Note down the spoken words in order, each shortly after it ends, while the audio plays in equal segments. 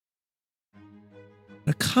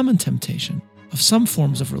a common temptation of some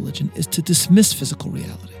forms of religion is to dismiss physical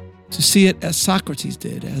reality, to see it as Socrates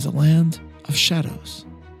did, as a land of shadows.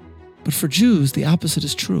 But for Jews, the opposite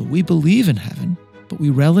is true. We believe in heaven, but we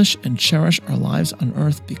relish and cherish our lives on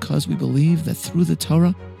earth because we believe that through the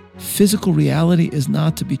Torah, physical reality is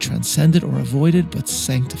not to be transcended or avoided, but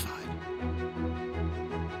sanctified.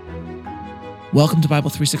 Welcome to Bible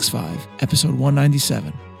 365, episode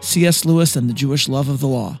 197, C.S. Lewis and the Jewish Love of the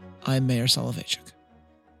Law. I'm Meir Soloveichik.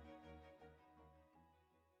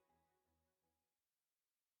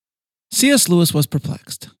 C.S. Lewis was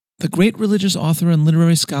perplexed. The great religious author and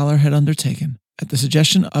literary scholar had undertaken, at the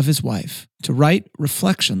suggestion of his wife, to write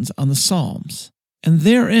reflections on the Psalms, and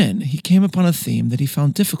therein he came upon a theme that he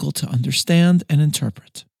found difficult to understand and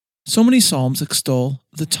interpret. So many Psalms extol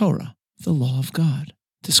the Torah, the law of God,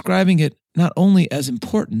 describing it not only as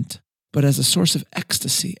important, but as a source of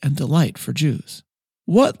ecstasy and delight for Jews.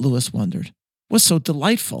 What, Lewis wondered, was so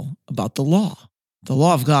delightful about the law? The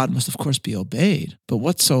law of God must of course be obeyed, but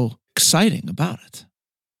what's so exciting about it?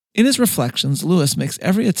 In his reflections, Lewis makes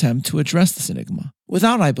every attempt to address this enigma,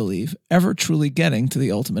 without, I believe, ever truly getting to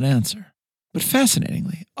the ultimate answer. But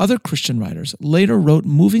fascinatingly, other Christian writers later wrote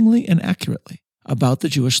movingly and accurately about the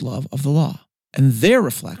Jewish love of the law, and their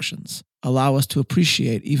reflections allow us to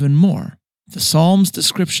appreciate even more the Psalms'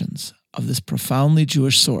 descriptions of this profoundly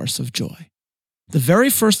Jewish source of joy. The very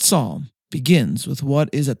first psalm begins with what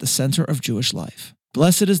is at the center of Jewish life.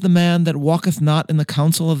 Blessed is the man that walketh not in the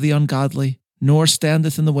counsel of the ungodly, nor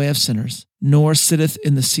standeth in the way of sinners, nor sitteth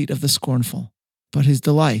in the seat of the scornful. But his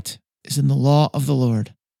delight is in the law of the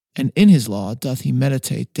Lord, and in his law doth he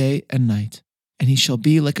meditate day and night. And he shall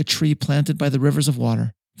be like a tree planted by the rivers of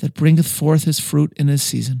water, that bringeth forth his fruit in his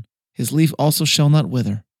season. His leaf also shall not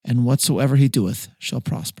wither, and whatsoever he doeth shall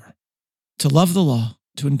prosper. To love the law,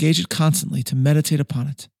 to engage it constantly, to meditate upon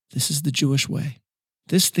it, this is the Jewish way.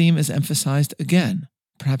 This theme is emphasized again,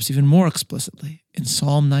 perhaps even more explicitly, in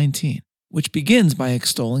Psalm 19, which begins by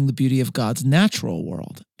extolling the beauty of God's natural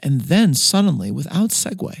world, and then suddenly, without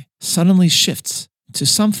segue, suddenly shifts to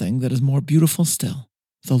something that is more beautiful still.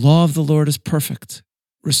 The law of the Lord is perfect,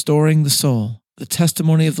 restoring the soul. The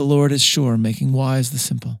testimony of the Lord is sure, making wise the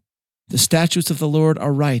simple. The statutes of the Lord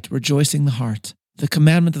are right, rejoicing the heart. The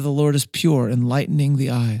commandment of the Lord is pure, enlightening the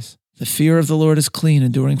eyes. The fear of the Lord is clean,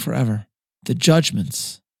 enduring forever. The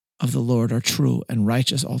judgments of the Lord are true and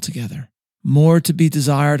righteous altogether. More to be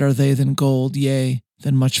desired are they than gold, yea,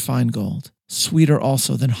 than much fine gold, sweeter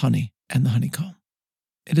also than honey and the honeycomb.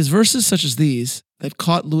 It is verses such as these that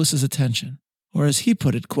caught Lewis's attention, or as he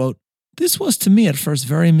put it, quote, "This was to me at first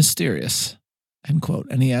very mysterious," end quote.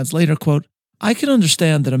 And he adds later, quote, "I can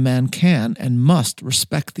understand that a man can and must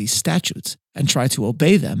respect these statutes and try to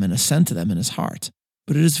obey them and assent to them in his heart,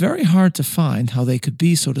 but it is very hard to find how they could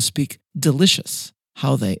be, so to speak, delicious,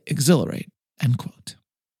 how they exhilarate," end quote.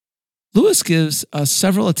 Lewis gives us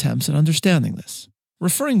several attempts at understanding this.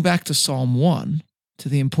 Referring back to Psalm 1, to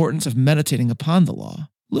the importance of meditating upon the law,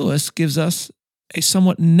 Lewis gives us a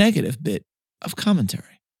somewhat negative bit of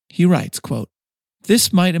commentary. He writes, quote,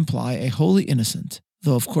 "This might imply a wholly innocent,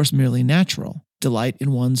 though of course merely natural, delight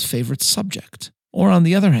in one's favorite subject, or on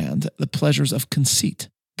the other hand, the pleasures of conceit,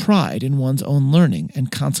 pride in one's own learning,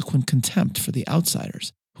 and consequent contempt for the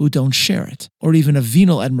outsiders who don't share it, or even a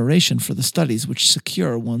venal admiration for the studies which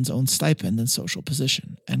secure one's own stipend and social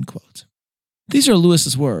position," end quote. These are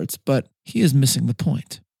Lewis's words, but he is missing the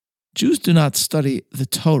point. Jews do not study the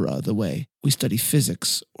Torah the way we study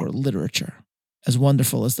physics or literature, as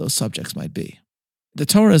wonderful as those subjects might be. The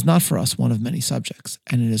Torah is not for us one of many subjects,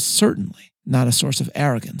 and it is certainly not a source of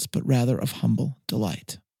arrogance, but rather of humble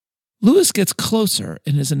delight. Lewis gets closer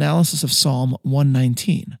in his analysis of Psalm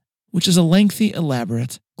 119, which is a lengthy,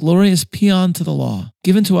 elaborate, glorious paean to the law,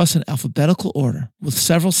 given to us in alphabetical order, with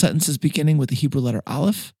several sentences beginning with the Hebrew letter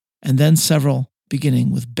Aleph, and then several beginning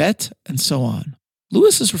with Bet, and so on.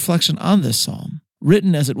 Lewis's reflection on this psalm,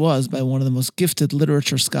 written as it was by one of the most gifted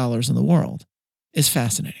literature scholars in the world, is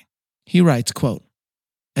fascinating. He writes, quote,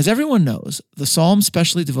 "As everyone knows, the psalm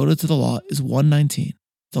specially devoted to the law is 119,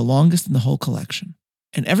 the longest in the whole collection.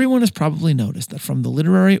 And everyone has probably noticed that from the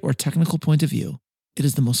literary or technical point of view, it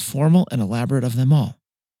is the most formal and elaborate of them all.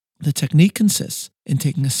 The technique consists in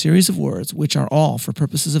taking a series of words which are all, for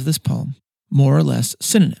purposes of this poem, more or less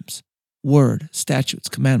synonyms, word, statutes,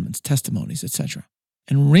 commandments, testimonies, etc.,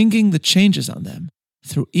 and ringing the changes on them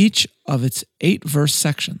through each of its 8 verse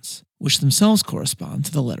sections, which themselves correspond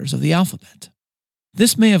to the letters of the alphabet.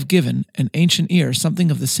 This may have given an ancient ear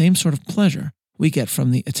something of the same sort of pleasure we get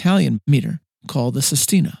from the Italian meter called the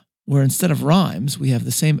sestina, where instead of rhymes, we have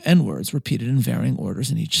the same N-words repeated in varying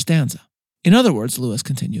orders in each stanza. In other words, Lewis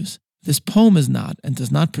continues, This poem is not, and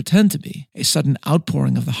does not pretend to be, a sudden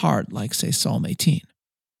outpouring of the heart like, say, Psalm 18.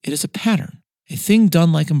 It is a pattern, a thing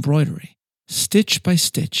done like embroidery, stitch by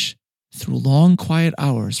stitch, through long quiet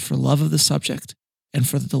hours for love of the subject and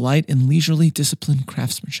for the delight in leisurely disciplined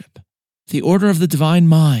craftsmanship. The order of the divine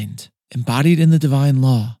mind, embodied in the divine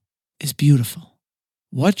law, is beautiful.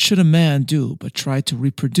 What should a man do but try to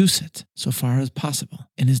reproduce it so far as possible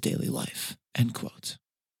in his daily life? End quote.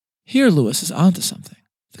 Here Lewis is onto something.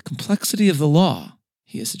 The complexity of the law,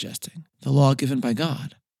 he is suggesting, the law given by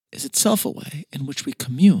God, is itself a way in which we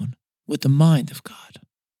commune with the mind of God.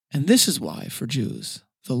 And this is why, for Jews,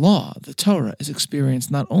 the law, the Torah, is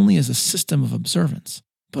experienced not only as a system of observance,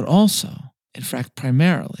 but also, in fact,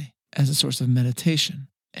 primarily, as a source of meditation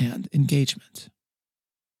and engagement.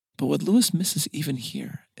 But what Lewis misses even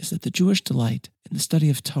here is that the Jewish delight in the study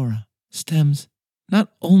of Torah stems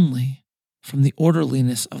not only from the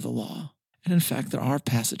orderliness of the law, and in fact there are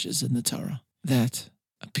passages in the Torah that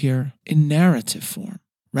appear in narrative form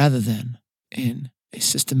rather than in a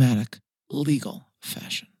systematic, legal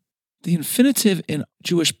fashion. The infinitive in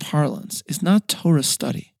Jewish parlance is not Torah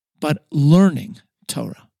study, but learning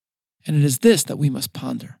Torah. And it is this that we must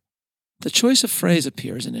ponder. The choice of phrase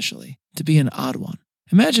appears initially to be an odd one.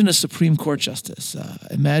 Imagine a Supreme Court justice.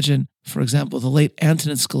 Imagine, for example, the late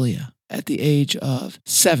Antonin Scalia at the age of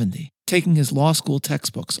 70, taking his law school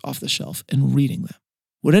textbooks off the shelf and reading them.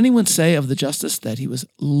 Would anyone say of the justice that he was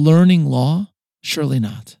learning law? Surely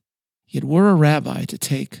not. Yet were a rabbi to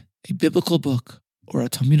take a biblical book or a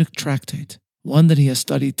Talmudic tractate, one that he has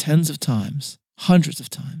studied tens of times, hundreds of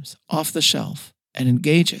times, off the shelf, and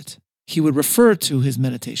engage it, he would refer to his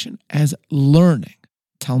meditation as learning,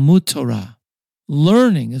 Talmud Torah.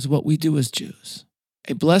 Learning is what we do as Jews.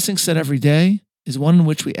 A blessing said every day is one in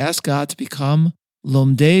which we ask God to become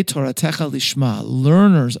Lomdei Toratecha Lishma,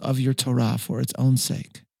 learners of your Torah for its own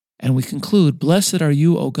sake. And we conclude, blessed are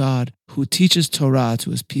you, O God, who teaches Torah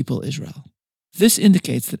to his people Israel. This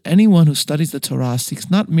indicates that anyone who studies the Torah seeks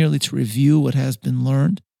not merely to review what has been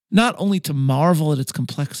learned, not only to marvel at its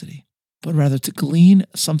complexity, but rather to glean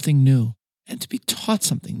something new and to be taught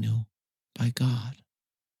something new by God.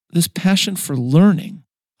 This passion for learning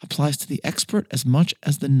applies to the expert as much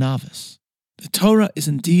as the novice. The Torah is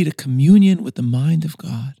indeed a communion with the mind of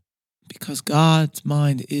God. Because God's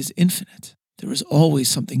mind is infinite, there is always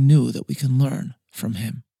something new that we can learn from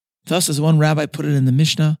him. Thus, as one rabbi put it in the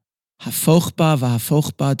Mishnah, Hafoch ba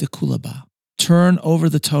v'hafoch ba dekula ba. Turn over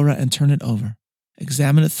the Torah and turn it over.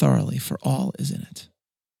 Examine it thoroughly, for all is in it.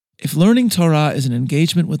 If learning Torah is an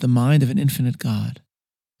engagement with the mind of an infinite God,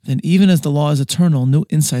 then even as the law is eternal, new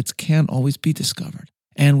insights can always be discovered.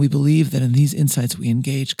 And we believe that in these insights we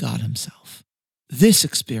engage God himself. This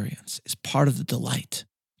experience is part of the delight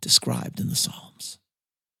described in the Psalms.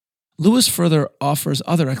 Lewis further offers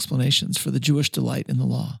other explanations for the Jewish delight in the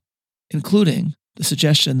law, including the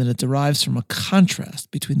suggestion that it derives from a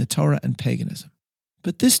contrast between the Torah and paganism.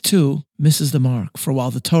 But this too misses the mark, for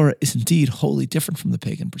while the Torah is indeed wholly different from the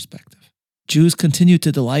pagan perspective, Jews continued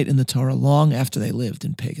to delight in the Torah long after they lived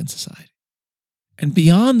in pagan society. And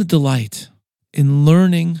beyond the delight in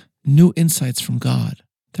learning new insights from God,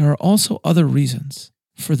 there are also other reasons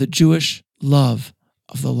for the Jewish love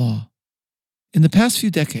of the law. In the past few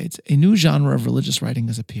decades, a new genre of religious writing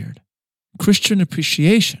has appeared: Christian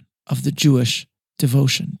appreciation of the Jewish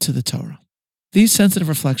devotion to the Torah. These sensitive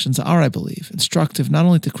reflections are, I believe, instructive not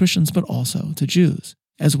only to Christians but also to Jews,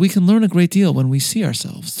 as we can learn a great deal when we see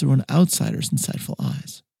ourselves through an outsider's insightful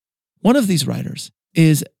eyes. One of these writers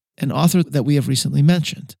is an author that we have recently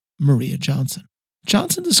mentioned, Maria Johnson.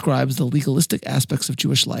 Johnson describes the legalistic aspects of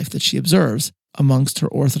Jewish life that she observes amongst her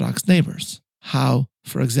Orthodox neighbors. How,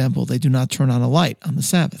 for example, they do not turn on a light on the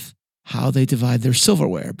Sabbath. How they divide their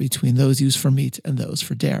silverware between those used for meat and those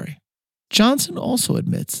for dairy. Johnson also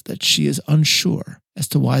admits that she is unsure as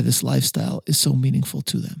to why this lifestyle is so meaningful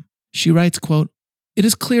to them. She writes, quote, "It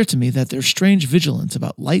is clear to me that their strange vigilance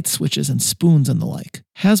about light switches and spoons and the like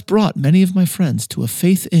has brought many of my friends to a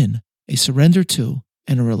faith in, a surrender to,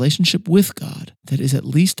 and a relationship with God that is at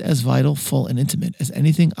least as vital, full, and intimate as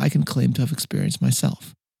anything I can claim to have experienced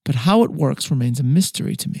myself. But how it works remains a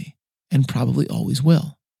mystery to me, and probably always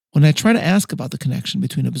will. When I try to ask about the connection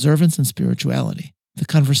between observance and spirituality, the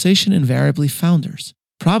conversation invariably founders,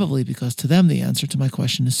 probably because to them the answer to my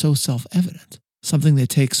question is so self-evident, something they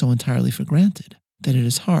take so entirely for granted, that it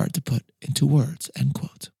is hard to put into words," end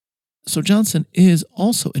quote. So Johnson is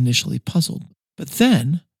also initially puzzled, but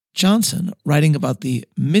then Johnson, writing about the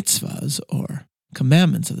mitzvahs, or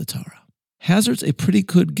commandments of the Torah, hazards a pretty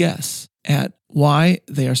good guess at why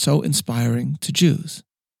they are so inspiring to Jews.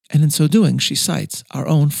 And in so doing, she cites our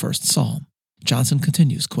own first psalm. Johnson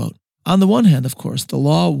continues, quote, On the one hand, of course, the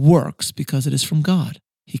law works because it is from God.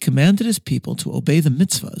 He commanded his people to obey the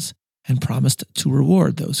mitzvahs and promised to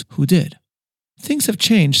reward those who did. Things have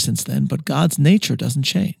changed since then, but God's nature doesn't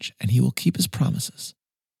change, and he will keep his promises.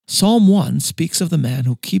 Psalm 1 speaks of the man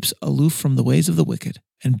who keeps aloof from the ways of the wicked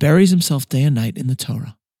and buries himself day and night in the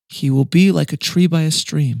Torah. He will be like a tree by a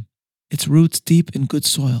stream, its roots deep in good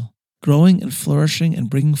soil, growing and flourishing and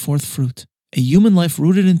bringing forth fruit. A human life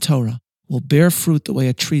rooted in Torah will bear fruit the way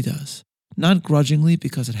a tree does, not grudgingly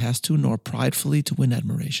because it has to, nor pridefully to win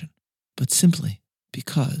admiration, but simply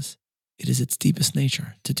because it is its deepest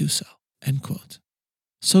nature to do so." End quote.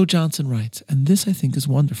 So Johnson writes, and this I think is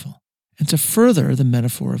wonderful. And to further the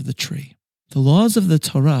metaphor of the tree, the laws of the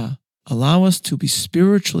Torah allow us to be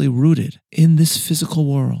spiritually rooted in this physical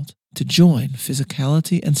world, to join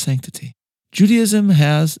physicality and sanctity. Judaism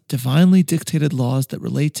has divinely dictated laws that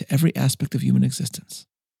relate to every aspect of human existence.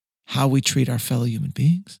 How we treat our fellow human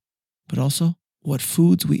beings, but also what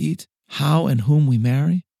foods we eat, how and whom we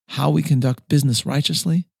marry, how we conduct business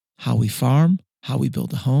righteously, how we farm, how we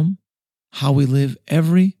build a home, how we live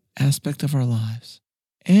every aspect of our lives.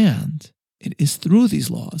 And it is through these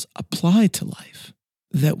laws applied to life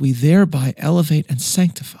that we thereby elevate and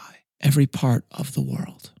sanctify every part of the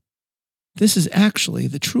world. This is actually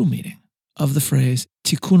the true meaning of the phrase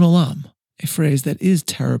tikkun olam, a phrase that is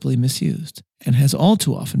terribly misused and has all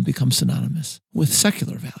too often become synonymous with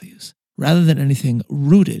secular values, rather than anything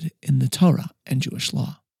rooted in the Torah and Jewish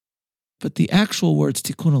law. But the actual words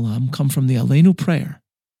tikkun olam come from the Aleinu prayer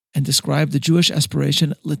and describe the Jewish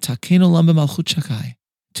aspiration litaken olam b'malchut shakai,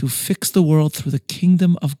 to fix the world through the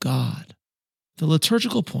kingdom of God. The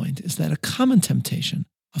liturgical point is that a common temptation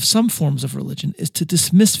of some forms of religion is to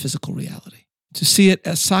dismiss physical reality, to see it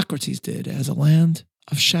as Socrates did, as a land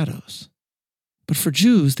of shadows. But for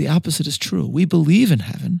Jews, the opposite is true. We believe in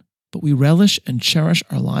heaven, but we relish and cherish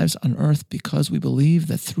our lives on earth because we believe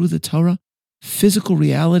that through the Torah, physical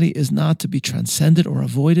reality is not to be transcended or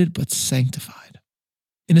avoided, but sanctified.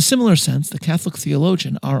 In a similar sense, the Catholic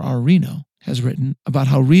theologian R.R. Reno has written about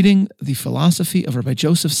how reading the philosophy of Rabbi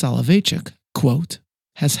Joseph Soloveitchik, quote,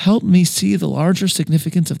 has helped me see the larger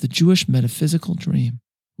significance of the Jewish metaphysical dream,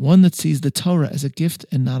 one that sees the Torah as a gift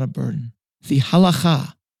and not a burden. The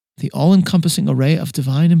halakha, the all-encompassing array of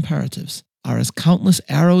divine imperatives, are as countless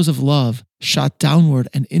arrows of love shot downward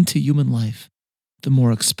and into human life. The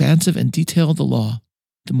more expansive and detailed the law,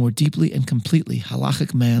 the more deeply and completely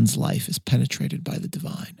halachic man's life is penetrated by the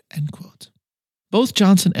divine, end quote. Both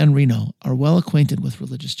Johnson and Reno are well acquainted with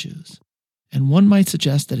religious Jews, and one might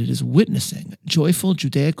suggest that it is witnessing joyful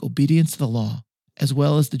Judaic obedience to the law, as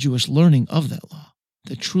well as the Jewish learning of that law,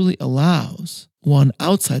 that truly allows one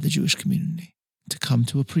outside the Jewish community to come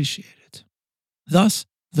to appreciate it. Thus,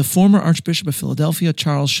 the former Archbishop of Philadelphia,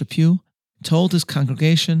 Charles Chaput, told his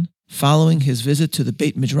congregation, following his visit to the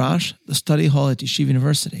Beit Midrash, the study hall at Yeshiva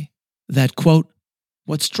University, that, quote,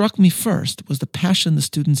 "What struck me first was the passion the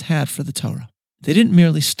students had for the Torah. They didn't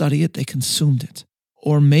merely study it, they consumed it.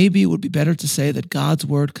 Or maybe it would be better to say that God's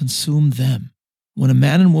word consumed them. When a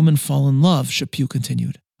man and woman fall in love," Chaput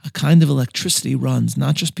continued, "a kind of electricity runs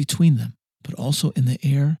not just between them, but also in the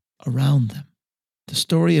air around them. The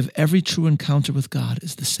story of every true encounter with God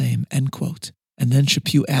is the same," end quote. And then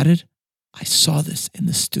Chaput added, "I saw this in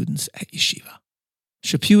the students at Yeshiva."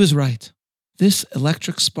 Chaput is right. This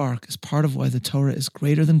electric spark is part of why the Torah is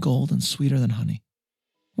greater than gold and sweeter than honey.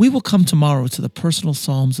 We will come tomorrow to the personal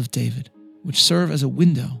Psalms of David, which serve as a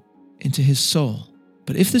window into his soul.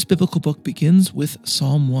 But if this biblical book begins with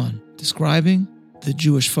Psalm 1, describing the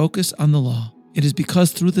Jewish focus on the law, it is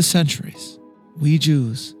because through the centuries, we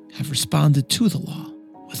Jews have responded to the law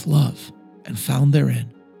with love and found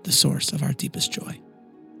therein the source of our deepest joy.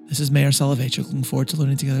 This is Mayor Soloveitchik, looking forward to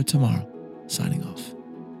learning together tomorrow, signing off.